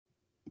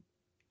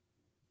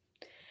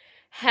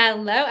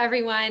Hello,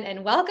 everyone,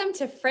 and welcome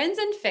to Friends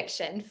in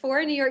Fiction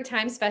for New York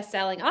Times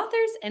bestselling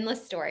authors,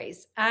 Endless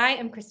Stories. I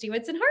am Kristy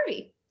Woodson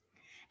Harvey.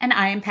 And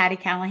I am Patti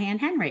Callahan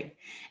Henry.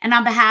 And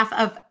on behalf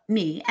of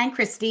me and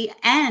Kristy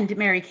and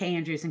Mary Kay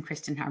Andrews and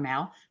Kristin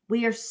Harmel,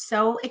 we are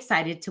so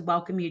excited to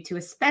welcome you to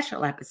a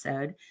special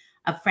episode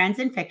of Friends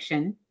in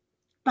Fiction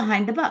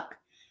Behind the Book,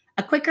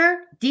 a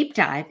quicker deep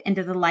dive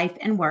into the life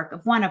and work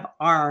of one of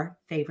our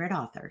favorite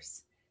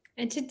authors.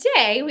 And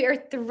today we are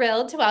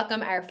thrilled to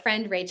welcome our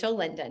friend Rachel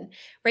Linden.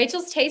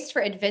 Rachel's taste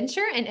for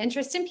adventure and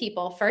interest in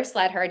people first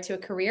led her to a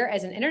career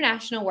as an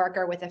international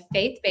worker with a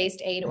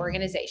faith-based aid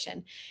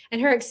organization.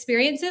 And her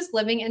experiences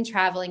living and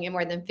traveling in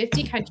more than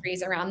 50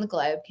 countries around the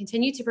globe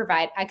continue to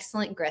provide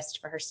excellent grist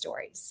for her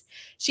stories.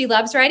 She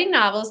loves writing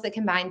novels that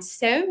combine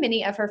so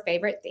many of her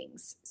favorite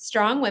things: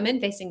 strong women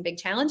facing big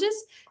challenges,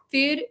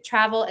 food,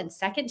 travel, and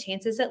second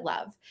chances at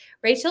love.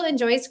 Rachel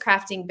enjoys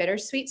crafting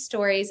bittersweet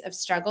stories of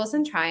struggles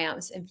and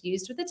triumphs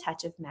infused with a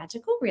touch of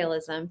magical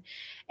realism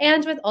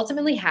and with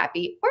ultimately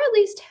happy, or at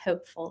least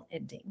hopeful,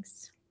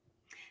 endings.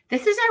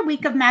 This is our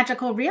week of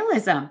magical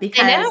realism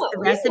because the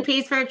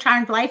recipes for a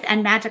charmed life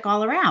and magic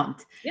all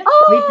around. Yeah.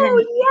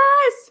 Oh,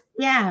 yes.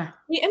 Yeah.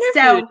 We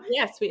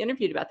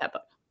interviewed about that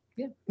book.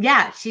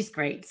 Yeah, she's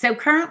great. So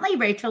currently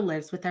Rachel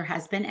lives with her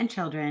husband and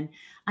children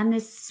on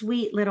this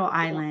sweet little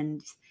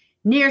island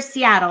near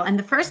Seattle. And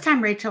the first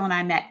time Rachel and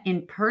I met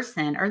in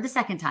person, or the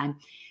second time,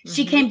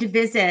 she came to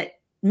visit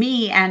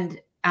me, and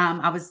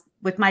I was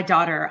with my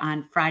daughter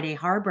on Friday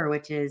Harbor,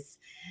 which is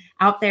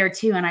out there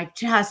too. And I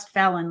just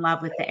fell in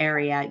love with the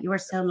area. You are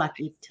so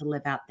lucky to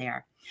live out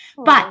there.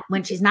 Oh. But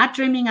when she's not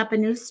dreaming up a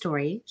new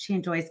story, she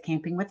enjoys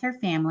camping with her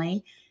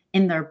family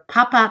in their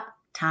pop-up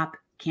top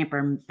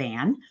camper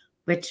van,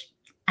 which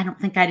I don't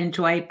think I'd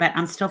enjoy, but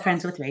I'm still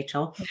friends with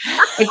Rachel.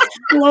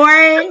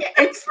 Exploring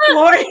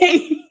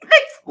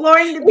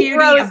the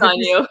beauty of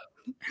the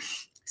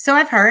So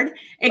I've heard,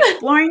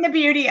 exploring the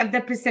beauty of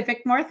the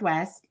Pacific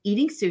Northwest,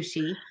 eating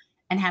sushi,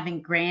 and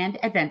having grand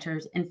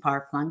adventures in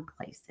far-flung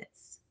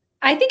places.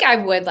 I think I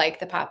would like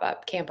the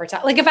pop-up camper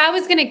top. Like if I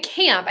was going to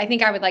camp, I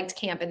think I would like to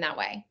camp in that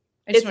way.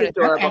 It's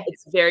adorable. Okay.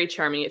 It's very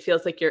charming. It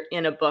feels like you're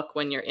in a book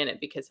when you're in it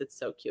because it's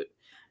so cute.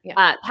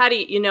 Yeah.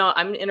 Patti,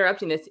 I'm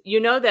interrupting this. You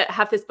know that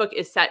half this book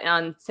is set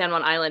on San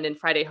Juan Island in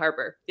Friday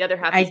Harbor. The other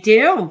half. I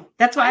do.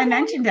 That's why I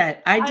mentioned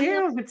it. I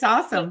do. It's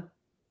awesome.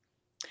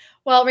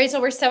 Well,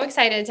 Rachel, we're so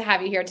excited to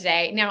have you here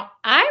today. Now,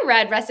 I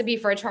read Recipe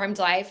for a Charmed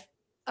Life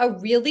a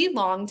really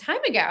long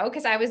time ago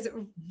because I was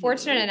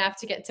fortunate enough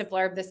to get to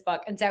blurb this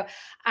book. And so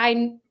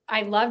I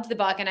loved the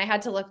book, and I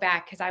had to look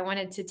back because I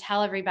wanted to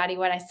tell everybody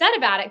what I said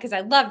about it because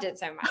I loved it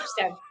so much.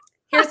 So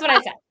here's what I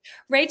said.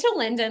 Rachel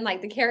Linden,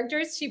 like the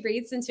characters she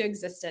breathes into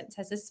existence,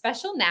 has a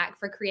special knack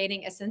for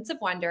creating a sense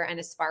of wonder and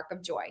a spark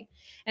of joy.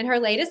 In her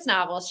latest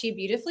novel, she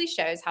beautifully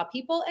shows how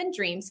people and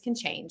dreams can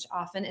change,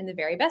 often in the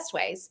very best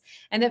ways,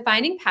 and that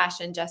finding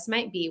passion just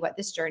might be what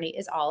this journey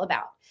is all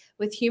about.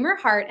 With humor,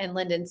 heart, and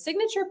Linden's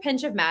signature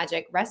pinch of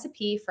magic,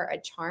 Recipe for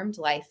a Charmed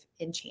Life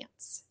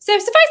enchants. So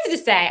suffice it to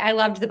say, I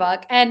loved the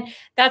book, and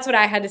that's what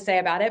I had to say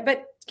about it.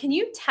 But can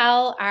you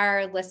tell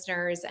our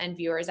listeners and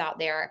viewers out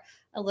there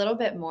a little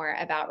bit more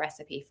about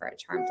Recipe for a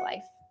Charmed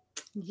Life?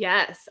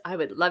 Yes, I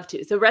would love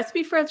to. So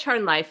Recipe for a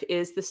Charmed Life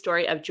is the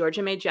story of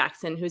Georgia May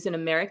Jackson, who's an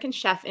American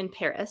chef in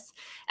Paris.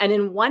 And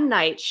in one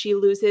night, she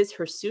loses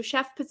her sous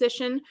chef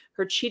position,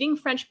 her cheating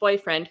French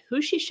boyfriend,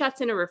 who she shuts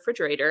in a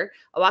refrigerator,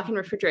 a walk-in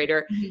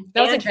refrigerator.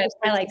 That was a good.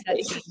 I like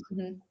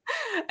that.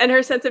 And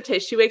her sense of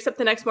taste. She wakes up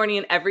the next morning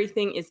and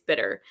everything is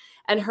bitter.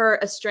 And her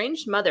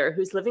estranged mother,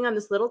 who's living on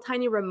this little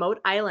tiny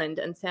remote island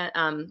on San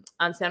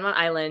Juan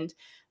Island,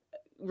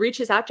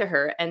 reaches out to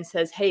her and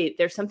says, "Hey,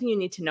 there's something you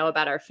need to know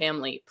about our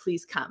family.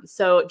 Please come."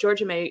 So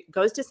Georgia May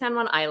goes to San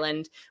Juan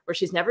Island, where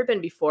she's never been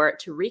before,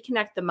 to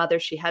reconnect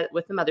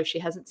with the mother she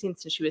hasn't seen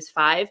since she was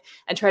 5,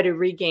 and try to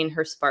regain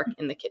her spark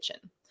in the kitchen.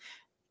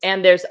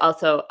 And there's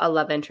also a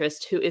love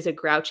interest who is a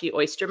grouchy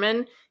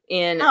oysterman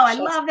in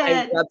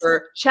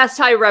chest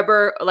high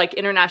rubber, like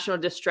international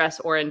distress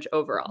orange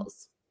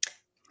overalls.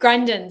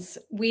 Grundens.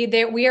 We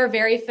are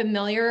very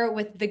familiar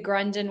with the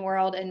Grunden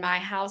world in my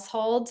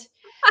household.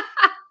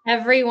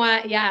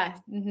 Everyone, yeah.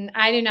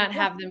 I do not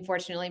have them,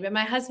 fortunately, but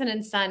my husband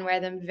and son wear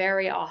them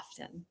very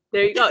often.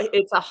 There you go.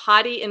 It's a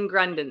hottie in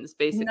Grundens,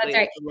 basically. That's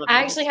right.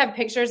 I actually have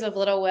pictures of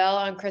little Will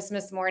on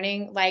Christmas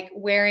morning, like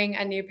wearing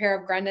a new pair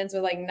of Grundens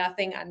with like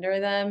nothing under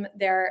them.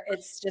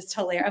 It's just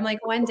hilarious. I'm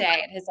like, one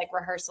day at his like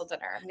rehearsal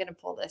dinner, I'm gonna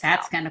pull this.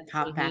 That's gonna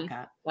pop back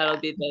up. That'll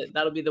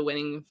be the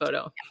winning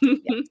photo.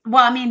 Yeah.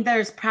 Well, I mean,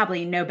 there's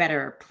probably no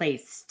better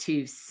place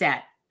to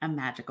set a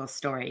magical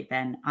story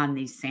than on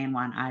these San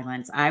Juan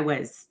Islands. I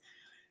was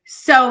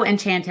so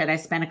enchanted. I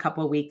spent a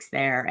couple of weeks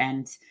there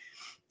and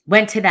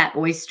went to that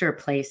oyster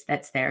place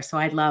that's there. So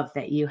I love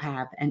that you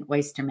have an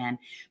oysterman.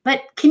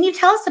 But can you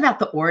tell us about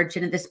the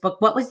origin of this book?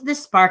 What was the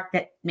spark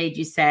that made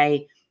you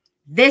say,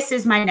 this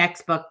is my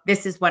next book,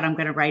 this is what I'm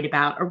going to write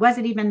about? Or was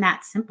it even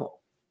that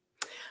simple?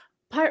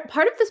 Part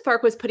of the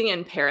spark was putting it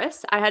in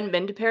Paris. I hadn't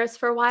been to Paris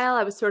for a while.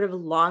 I was sort of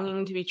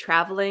longing to be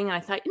traveling. And I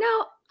thought,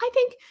 I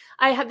think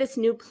I have this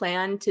new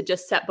plan to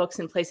just set books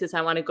in places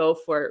I want to go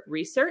for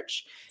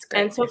research.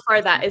 And so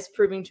far that is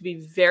proving to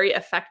be very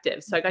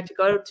effective. So I got to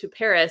go to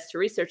Paris to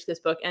research this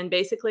book. And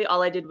basically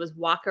all I did was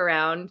walk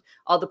around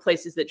all the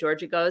places that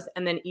Georgia goes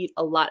and then eat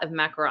a lot of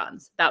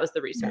macarons. That was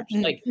the research.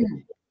 Like,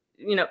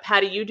 you know,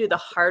 Patti, you do the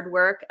hard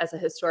work as a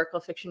historical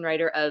fiction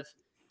writer of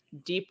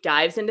deep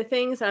dives into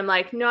things. And I'm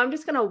like, no, I'm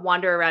just going to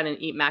wander around and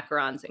eat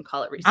macarons and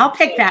call it research. I'll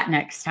pick that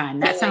next time.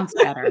 That sounds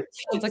better.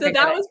 So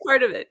that was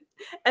part of it.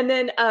 And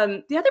then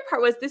the other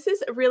part was, this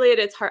is really at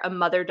its heart a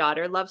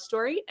mother-daughter love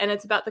story. And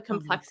it's about the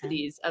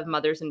complexities of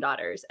mothers and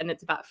daughters. And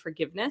it's about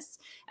forgiveness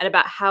and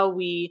about how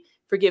we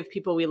forgive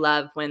people we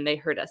love when they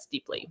hurt us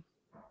deeply.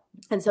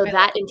 And so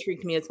that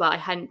intrigued me as well.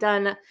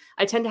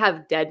 I tend to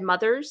have dead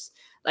mothers.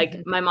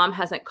 Like my mom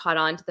hasn't caught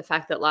on to the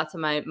fact that lots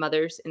of my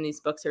mothers in these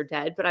books are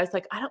dead, but I was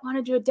like, I don't want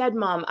to do a dead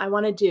mom. I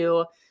want to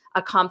do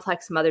a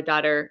complex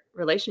mother-daughter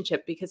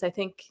relationship, because I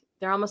think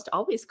they're almost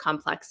always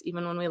complex,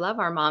 even when we love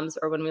our moms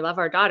or when we love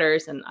our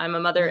daughters. And I'm a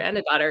mother and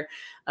a daughter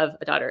of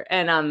a daughter.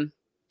 And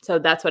so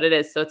that's what it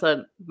is. So it's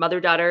a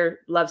mother-daughter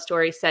love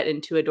story set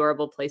in two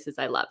adorable places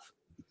I love.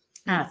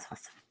 Oh, that's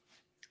awesome.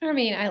 I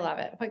mean, I love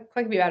it. What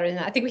could be better than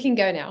that? I think we can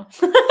go now.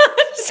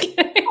 Just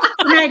kidding.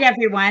 Good night,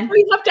 everyone.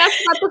 You have to ask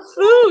about the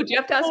food. You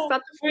have to ask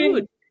about the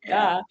food.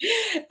 Yeah.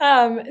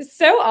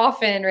 So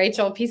often,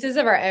 Rachel, pieces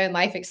of our own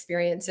life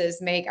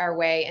experiences make our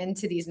way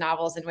into these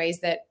novels in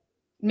ways that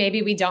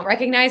maybe we don't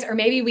recognize, or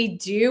maybe we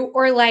do,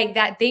 or like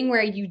that thing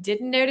where you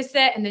didn't notice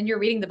it and then you're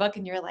reading the book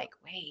and you're like,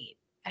 wait,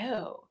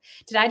 oh,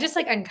 did I just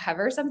like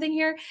uncover something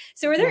here?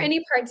 So were there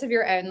any parts of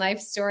your own life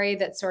story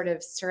that sort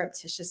of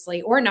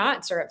surreptitiously or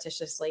not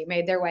surreptitiously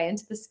made their way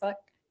into this book?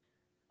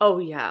 Oh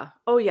yeah.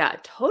 Oh yeah.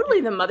 Totally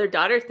the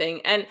mother-daughter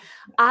thing. And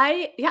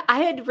I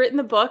had written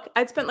the book.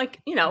 I'd spent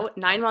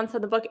 9 months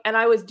on the book, and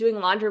I was doing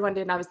laundry one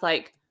day and I was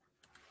like,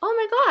 oh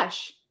my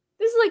gosh,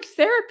 this is like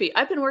therapy.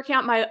 I've been working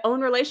out my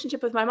own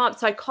relationship with my mom.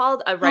 So I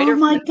called a writer. Oh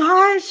my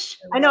gosh.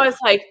 I know. I was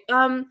like,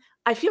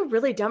 I feel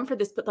really dumb for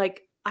this, but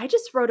like, I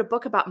just wrote a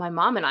book about my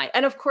mom and I.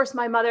 And of course,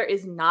 my mother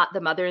is not the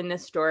mother in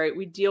this story.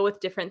 We deal with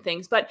different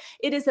things, but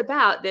it is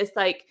about this,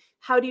 like,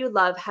 how do you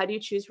love, how do you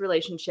choose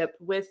relationship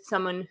with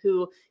someone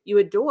who you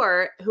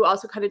adore, who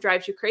also kind of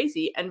drives you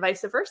crazy, and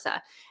vice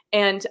versa.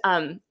 And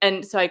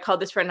so I called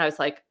this friend and I was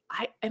like,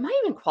 am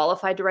I even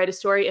qualified to write a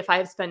story if I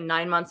have spent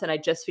 9 months and I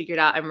just figured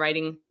out I'm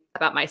writing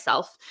about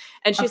myself?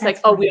 And she's like,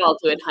 oh, we all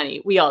do it,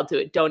 honey. We all do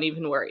it. Don't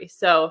even worry.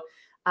 So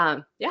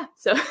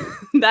so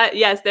that,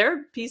 yes, there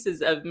are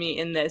pieces of me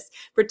in this,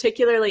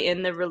 particularly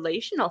in the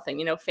relational thing.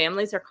 You know,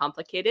 families are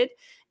complicated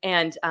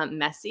and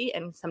messy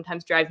and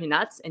sometimes drive you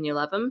nuts, and you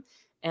love them.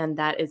 And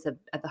that is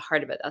at the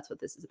heart of it. That's what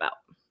this is about.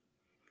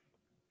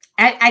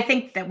 I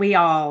think that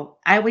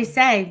I always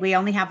say we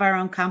only have our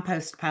own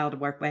compost pile to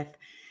work with.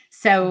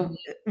 So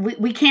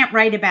we can't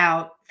write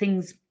about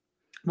things.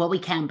 Well, we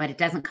can, but it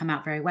doesn't come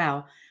out very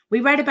well. We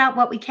write about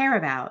what we care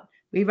about.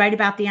 We write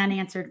about the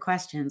unanswered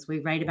questions. We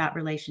write about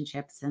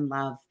relationships and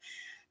love.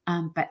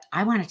 But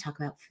I want to talk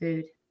about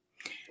food.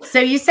 So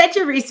you said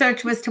your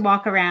research was to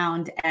walk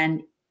around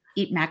and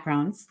eat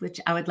macarons, which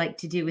I would like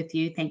to do with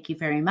you. Thank you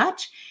very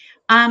much.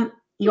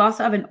 You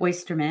also have an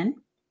oysterman,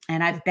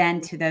 and I've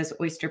been to those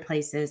oyster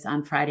places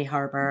on Friday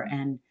Harbor,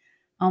 and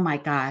oh my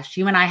gosh,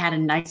 you and I had a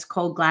nice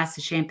cold glass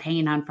of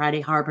champagne on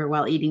Friday Harbor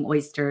while eating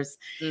oysters.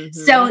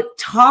 So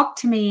talk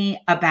to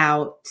me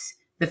about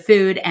the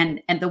food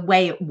and the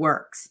way it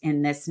works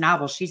in this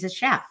novel. She's a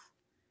chef.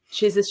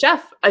 She's a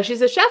chef.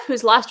 She's a chef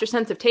who's lost her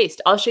sense of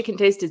taste. All she can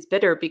taste is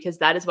bitter, because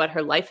that is what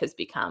her life has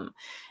become.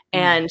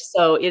 And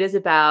so it is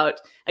about,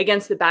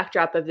 against the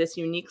backdrop of this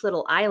unique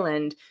little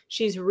island,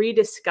 she's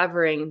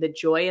rediscovering the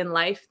joy in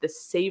life, the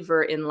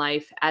savor in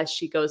life as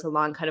she goes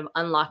along, kind of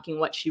unlocking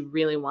what she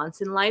really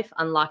wants in life,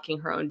 unlocking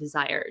her own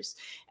desires.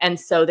 And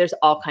so there's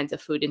all kinds of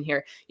food in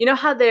here. You know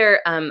how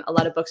a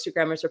lot of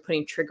bookstagrammers are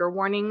putting trigger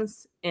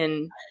warnings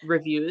in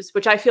reviews,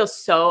 which I feel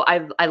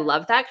I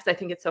love that, because I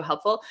think it's so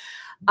helpful.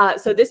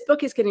 So this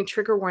book is getting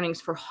trigger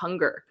warnings for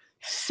hunger.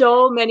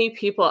 So many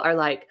people are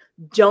like,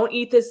 don't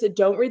eat this.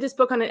 Don't read this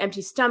book on an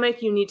empty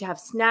stomach. You need to have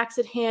snacks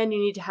at hand. You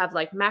need to have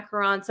like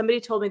macarons.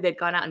 Somebody told me they'd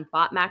gone out and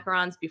bought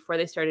macarons before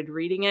they started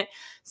reading it.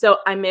 So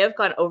I may have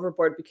gone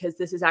overboard, because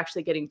this is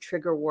actually getting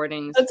trigger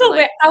warnings. That's so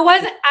I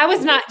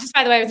was not, just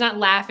by the way, I was not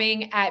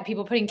laughing at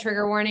people putting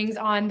trigger warnings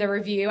on the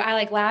review. I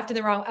like laughed in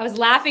the wrong. I was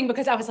laughing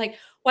because I was like,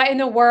 what in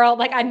the world?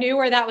 Like I knew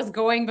where that was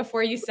going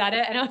before you said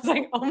it. And I was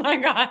like, oh my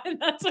God,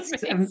 that's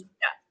amazing.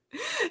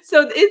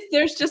 So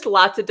there's just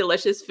lots of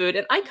delicious food.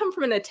 And I come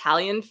from an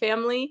Italian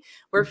family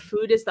where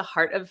food is the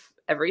heart of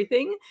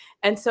everything.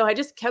 And so I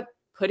just kept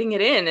putting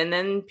it in, and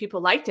then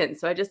people liked it. And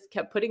so I just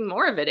kept putting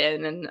more of it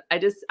in, and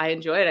I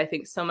enjoy it. I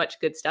think so much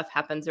good stuff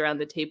happens around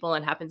the table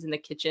and happens in the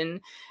kitchen,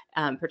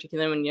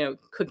 particularly when you're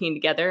cooking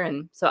together.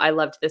 And so I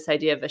loved this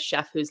idea of a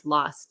chef who's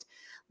lost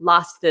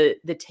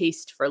the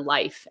taste for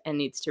life and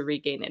needs to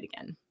regain it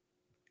again.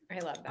 I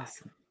love that.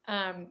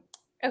 Awesome.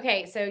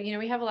 Okay. So,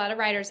 we have a lot of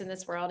writers in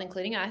this world,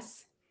 including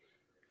us.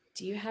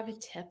 Do you have a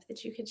tip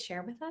that you could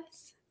share with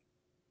us?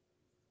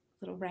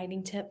 little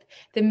writing tip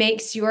that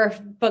makes your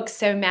book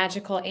so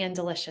magical and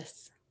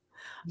delicious?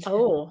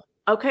 Oh,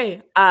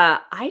 okay.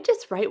 I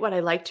just write what I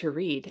like to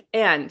read.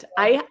 And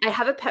I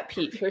have a pet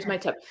peeve. Here's my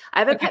tip. I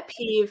have a Okay. pet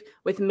peeve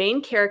with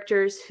main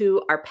characters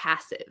who are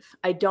passive.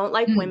 I don't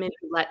like Mm. women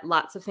who let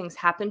lots of things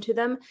happen to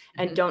them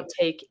and Mhm. don't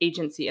take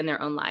agency in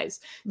their own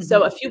lives.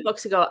 So Mhm. a few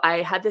books ago,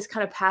 I had this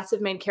kind of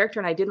passive main character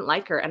and I didn't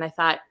like her. And I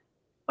thought,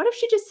 what if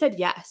she just said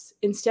yes?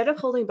 Instead of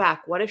holding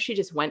back, what if she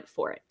just went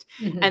for it?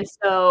 Mhm. And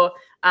so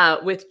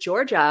with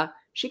Georgia,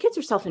 she gets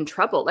herself in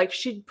trouble. Like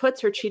she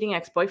puts her cheating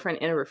ex-boyfriend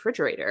in a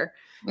refrigerator.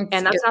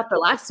 And that's not the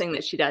last thing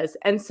that she does.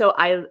 And so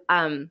I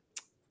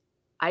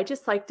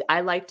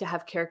like to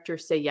have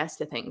characters say yes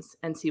to things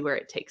and see where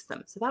it takes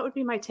them. So that would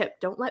be my tip.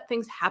 Don't let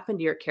things happen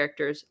to your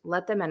characters.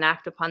 Let them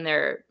enact upon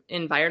their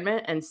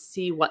environment and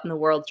see what in the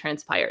world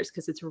transpires,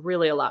 because it's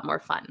really a lot more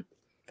fun.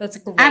 That's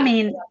great. I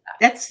mean,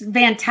 that's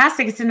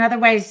fantastic. It's another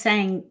way of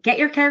saying get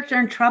your character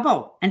in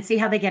trouble and see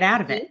how they get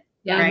out of it.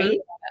 Yeah. Right.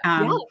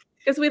 Yeah,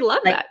 because we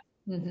love that.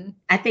 Mhm.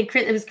 I think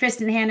it was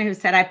Kristin Hanna who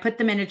said, I put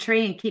them in a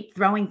tree and keep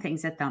throwing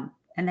things at them.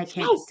 And they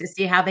can't to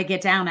see how they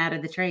get down out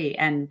of the tree.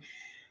 And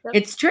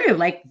it's true.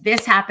 Like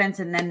this happens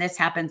and then this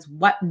happens.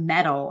 What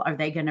metal are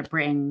they going to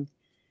bring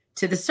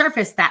to the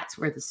surface? That's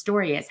where the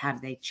story is. How do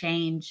they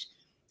change?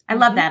 I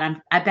love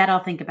that. I bet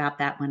I'll think about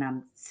that when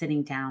I'm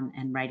sitting down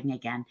and writing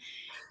again.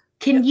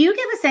 Can you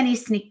give us any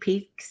sneak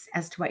peeks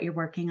as to what you're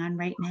working on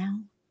right now?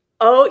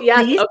 Oh,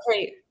 yes. Please?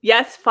 Okay.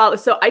 Yes. Follow.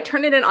 So I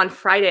turned it in on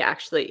Friday,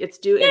 actually. It's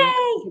due in.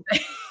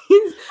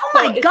 Oh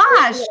my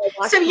gosh.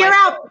 So you're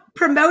out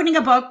promoting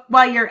a book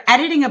while you're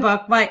editing a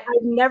book. But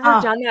I've never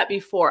done that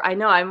before. I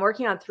know. I'm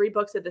working on 3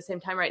 books at the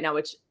same time right now,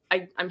 which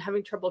I'm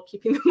having trouble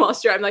keeping them all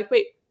straight. I'm like,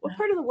 wait, what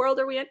part of the world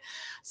are we in?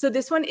 So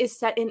this one is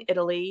set in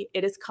Italy.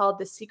 It is called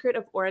The Secret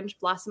of Orange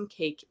Blossom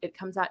Cake. It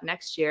comes out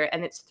next year,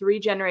 and it's 3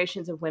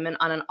 generations of women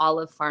on an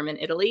olive farm in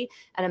Italy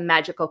and a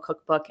magical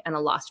cookbook and a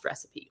lost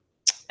recipe.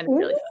 And it's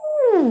really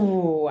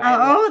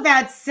oh,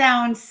 that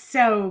sounds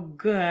so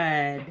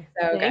good.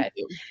 So Thank good.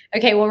 you.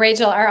 Okay. Well,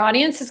 Rachel, our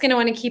audience is going to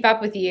want to keep up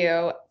with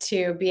you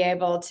to be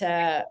able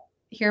to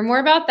hear more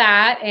about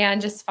that and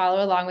just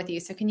follow along with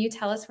you. So can you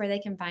tell us where they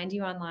can find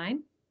you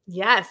online?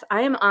 Yes,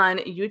 I am on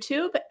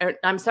YouTube.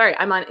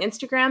 I'm on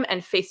Instagram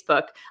and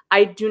Facebook.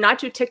 I do not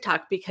do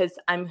TikTok because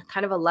I'm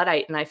kind of a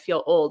Luddite and I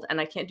feel old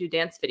and I can't do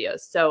dance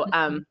videos. So,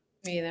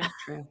 Me either.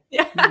 True.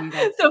 yeah.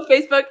 So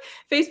Facebook,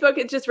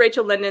 it's just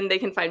Rachel Linden. They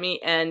can find me,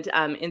 and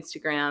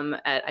Instagram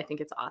at, I think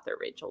it's author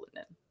Rachel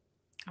Linden.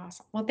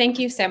 Awesome. Well, thank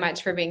you so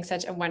much for being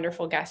such a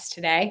wonderful guest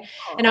today.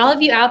 And all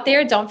of you out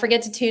there, don't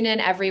forget to tune in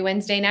every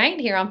Wednesday night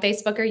here on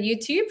Facebook or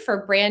YouTube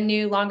for brand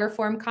new longer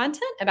form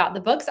content about the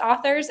books,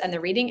 authors, and the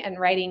reading and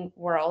writing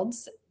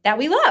worlds that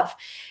we love.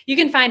 You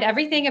can find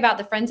everything about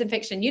the Friends and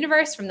Fiction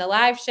universe, from the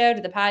live show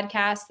to the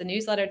podcast, the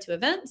newsletter to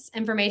events,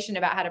 information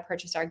about how to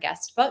purchase our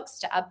guest books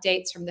to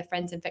updates from the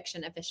Friends and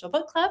Fiction official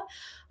book club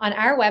on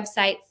our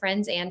website,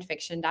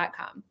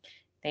 friendsandfiction.com.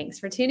 Thanks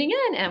for tuning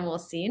in, and we'll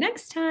see you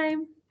next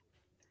time.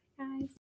 Guys.